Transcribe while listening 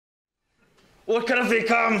What could have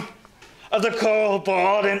become of the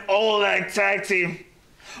Kobald and Oleg tag team?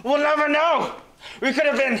 We'll never know. We could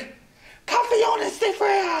have been campeones de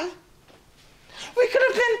fuera. We could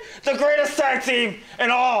have been the greatest tag team in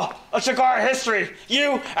all of Chikara history.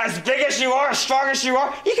 You, as big as you are, as strong as you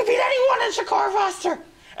are, you could beat anyone in Chikara roster.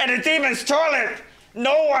 And the demon's toilet,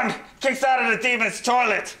 no one kicks out of the demon's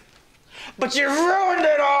toilet. But you ruined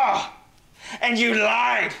it all. And you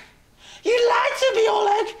lied. You lied to me,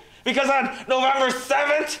 Oleg. Because on November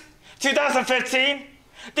 7th, 2015,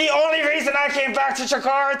 the only reason I came back to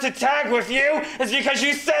Chikara to tag with you is because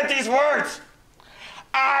you said these words.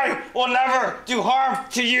 I will never do harm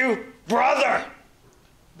to you, brother.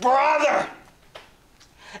 Brother.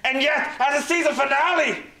 And yet, as a season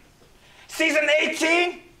finale, season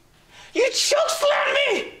 18, you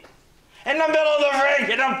chokeslammed me in the middle of the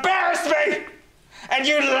ring. It embarrassed me. And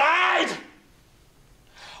you lied.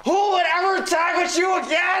 Who would ever tag with you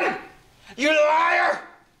again? You liar.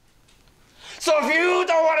 So if you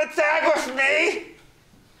don't want to tag with me,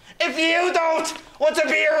 if you don't want to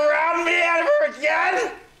be around me ever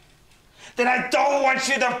again, then I don't want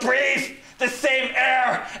you to breathe the same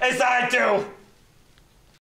air as I do.